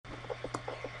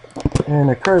And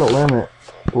a credit limit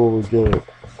will get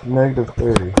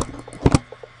 -30.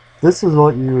 This is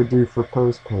what you would do for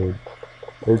postpaid.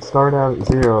 They'd start out at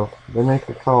 0, they make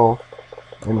a call,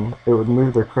 and it would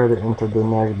move their credit into the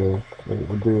negative. It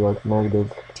would do like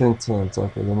 -10 cents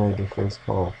after they made their first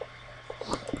call.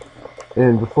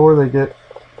 And before they get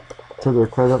to their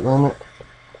credit limit,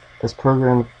 it's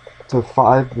programmed to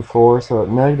 5 before, so at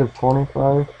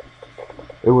 -25,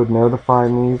 it would notify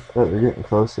me that they're getting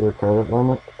close to their credit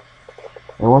limit.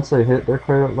 And once they hit their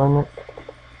credit limit,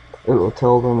 it will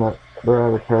tell them that they're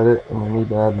out of credit and they need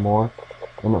to add more,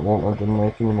 and it won't let them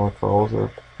make any more calls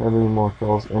or have any more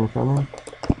calls incoming.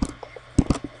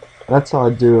 That's how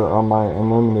I do it on my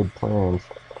unlimited plans,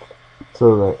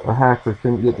 so that a hacker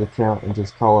couldn't get the account and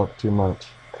just call up too much.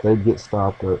 They'd get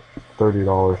stopped at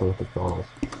 $30 worth of calls.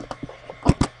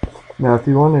 Now if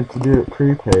you wanted to do it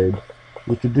prepaid,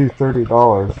 you could do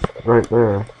 $30 right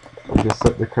there and just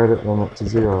set the credit limit to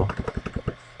 0.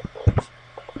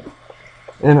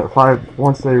 And at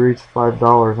once they reach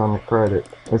 $5 on the credit,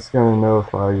 it's going to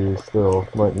notify you still,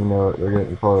 letting you know that they're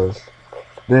getting close.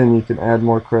 Then you can add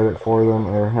more credit for them,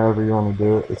 or however you want to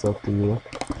do it, it's up to you.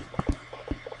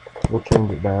 We'll change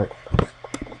it back.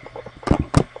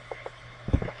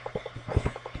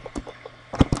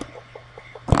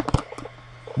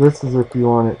 This is if you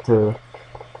want it to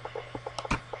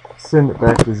send it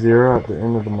back to 0 at the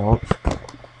end of the month.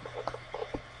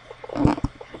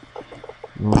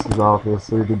 And this is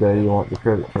obviously the day you want the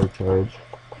credit card charge.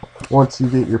 Once you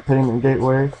get your payment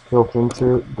gateway built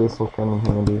into it, this will come in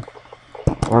handy.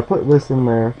 And I put this in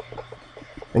there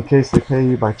in case they pay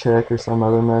you by check or some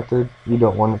other method. You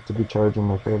don't want it to be charging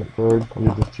their credit card.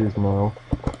 You just choose no.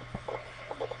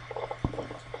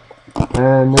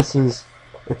 And this is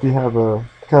if you have a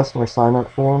customer sign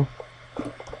up form.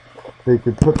 They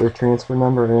could put their transfer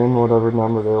number in, whatever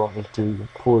number they want me to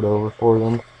port over for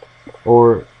them.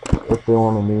 Or if they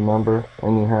want a new number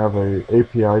and you have a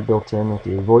API built in with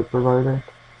your VoIP provider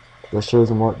that shows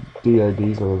them what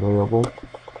DIDs are available.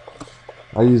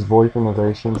 I use VoIP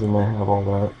Innovations and they have all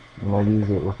that, and I use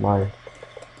it with my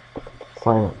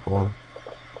sign up form.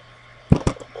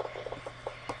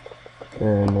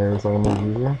 And there's our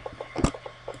new user.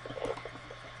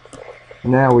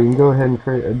 Now we can go ahead and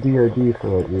create a DID for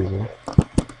that user.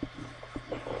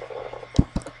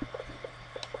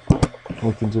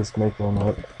 We can just make one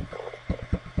up.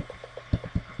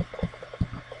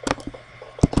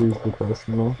 Choose the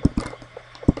customer.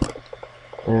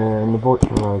 And the VoIP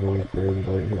provider we created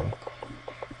right here.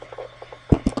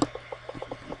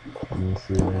 Let me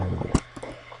see that.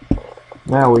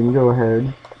 Now we can go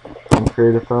ahead and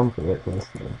create a phone for that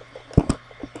customer.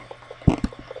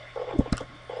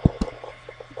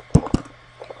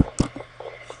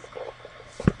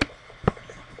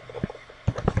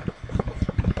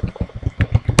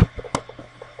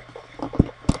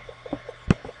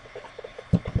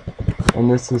 And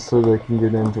this is so they can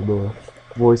get into the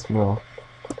voicemail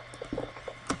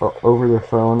over their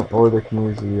phone, or they can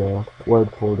use the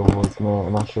web portal voicemail,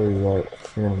 and I'll show you that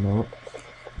here in a minute.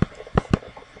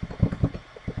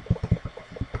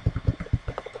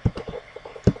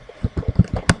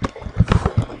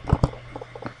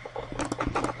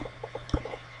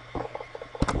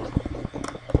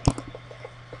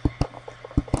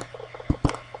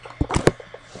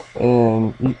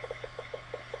 And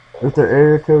if their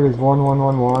area code is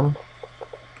 1111,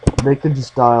 they could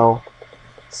just dial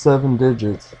 7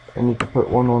 digits, and you can put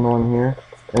 111 here,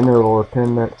 and it'll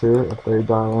append that to it if they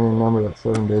dial any number that's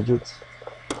 7 digits.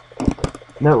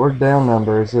 Network down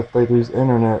number is if they lose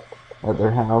internet at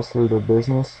their house or their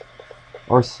business,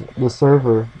 or the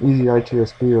server,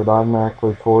 EasyITSP, would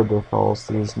automatically forward their calls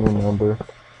to this new number.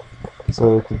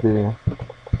 So it could be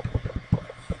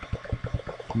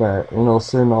that, and it'll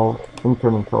send all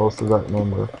incoming calls to that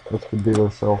number, which could be their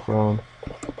cell phone.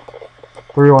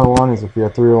 311 is if you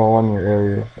have 311 in your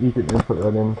area. You can input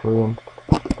that in for them.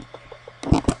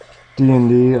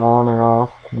 D&D, on or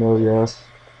off, no, yes.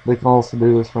 They can also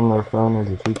do this from their phone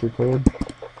as a feature code.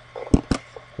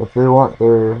 If they want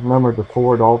their number to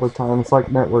forward all the time, it's like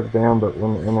network down, but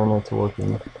when the internet's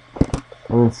working.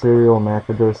 And then serial and MAC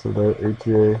address of their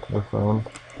HEA, their phone.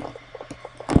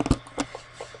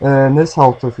 And this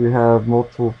helps if you have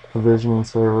multiple provisioning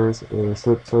servers or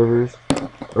SIP servers,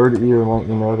 or to even let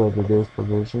you know that it is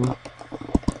provisioned.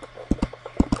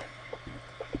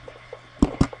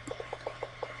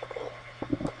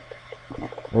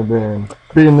 And then,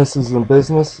 being this is a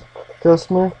business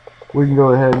customer, we can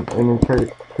go ahead and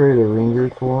create a ring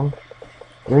group for them.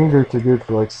 Ring groups are good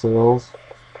for like sales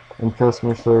and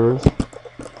customer service.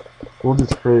 We'll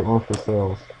just create one for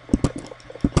sales.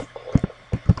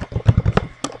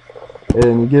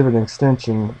 and you give it an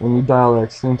extension. When you dial that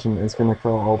extension, it's going to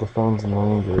call all the phones in the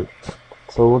ring group.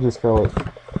 So we'll just call it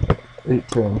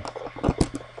 810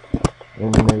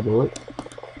 and enable it.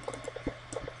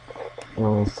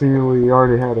 And see, we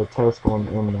already had a test one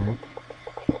in there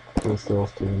for the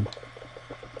sales team.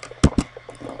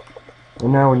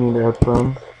 And now we need to add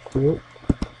phones to it.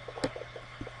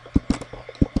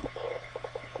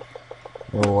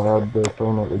 And we'll add the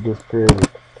phone that we just created.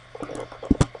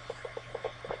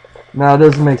 Now it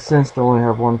doesn't make sense to only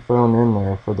have one phone in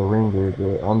there for the ring group,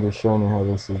 but I'm just showing you how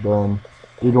this is done.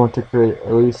 You'd want to create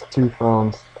at least 2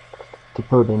 phones to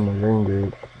put in the ring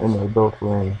group, and they both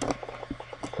ring.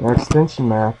 Now extension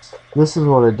maps. This is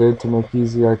what I did to make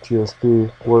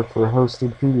EasyITSP work for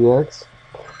hosted PBX.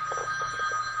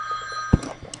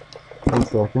 1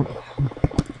 second.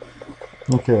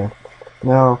 Okay.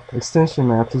 Now extension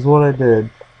maps is what I did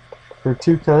for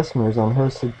 2 customers on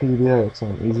hosted PBX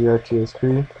on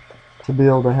EasyITSP to be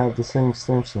able to have the same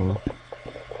extension.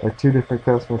 Like 2 different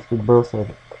customers could both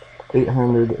have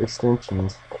 800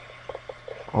 extensions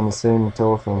on the same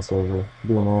telephone server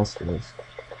being asterisk.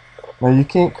 Now you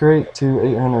can't create 2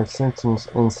 800 extensions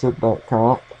in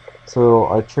SIP.conf,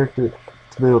 so I tricked it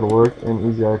to be able to work in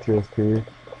EasyITSP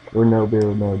with no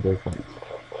difference.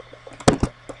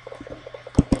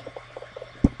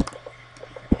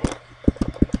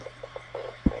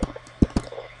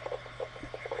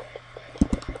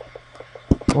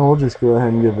 Well, we'll just go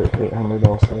ahead and give it 800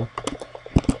 also.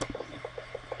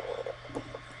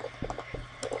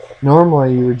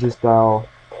 Normally you would just dial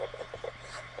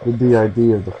the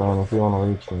DID of the phone if you want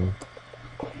to reach them,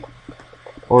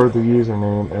 or the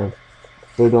username if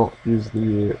they don't use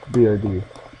the DID.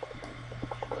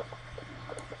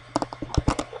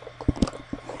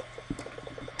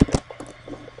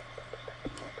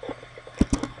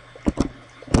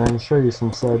 I'm going to show you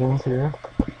some settings here.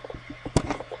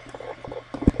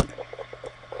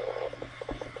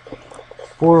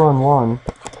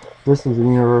 This is a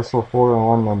universal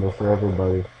 411 number for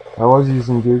everybody. I was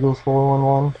using Google's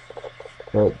 411,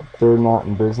 but they're not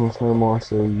in business no more,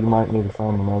 so you might need to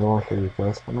find another one for your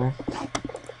customers.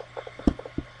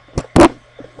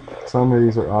 Some of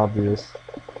these are obvious.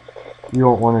 You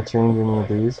won't want to change any of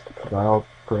these dial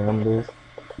parameters.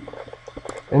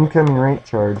 Incoming rate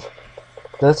charge.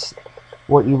 That's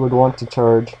what you would want to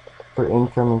charge for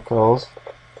incoming calls.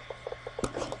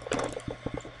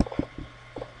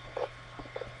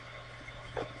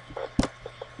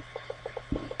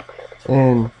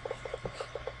 And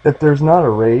if there's not a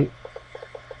rate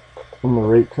in the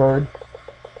rate card,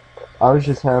 I was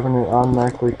just having it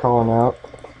automatically calling out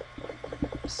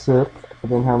SIP,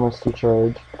 then how much to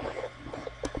charge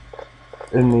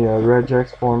in the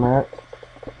regex format,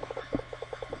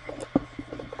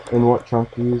 and what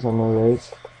chunk to use on the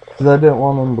rates. Because I didn't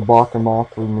want them to block them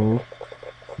off for me.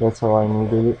 That's how I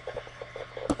needed it.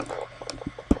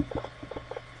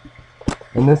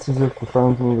 And this is if the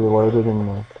phones need reloaded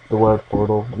in the web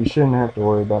portal. You shouldn't have to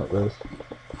worry about this.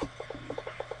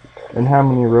 And how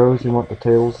many rows you want the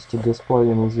tables to display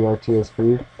in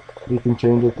EasyITSP. You can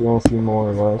change it if you want to see more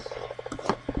or less.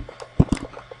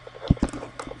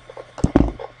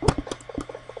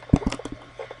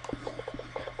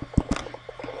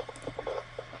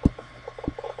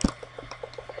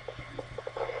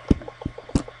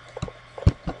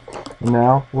 And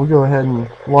now, we'll go ahead and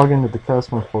log into the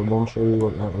customer portal and show you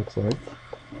what that looks like.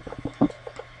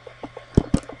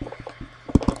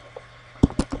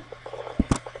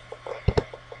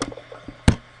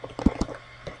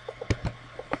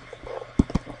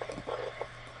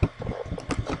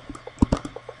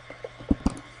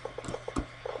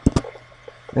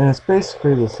 And it's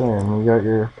basically the same. You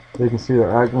got they can see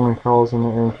their outgoing calls and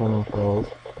their incoming calls.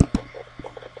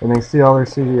 And they can see all their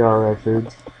CDR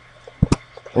records.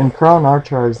 And Cron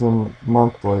archives them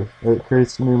monthly. It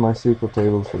creates new MySQL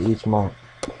tables for each month.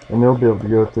 And they'll be able to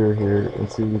go through here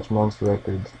and see each month's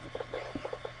records.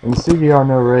 And the CDR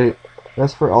no rate,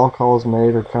 that's for all calls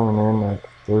made or coming in that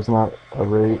there's not a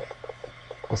rate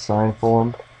assigned for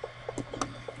them.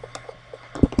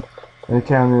 And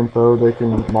account info, they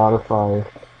can modify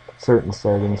certain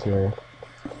settings here.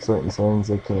 Certain settings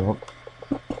they can't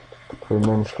for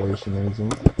administration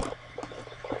reasons.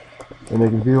 And they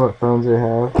can view what phones they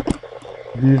have,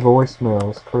 view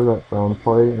voicemails for that phone,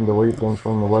 play and delete them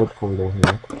from the web portal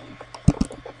here.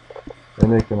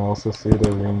 And they can also see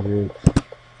their ring groups,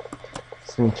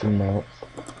 extension maps,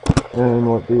 and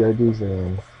what DIDs they're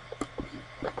in.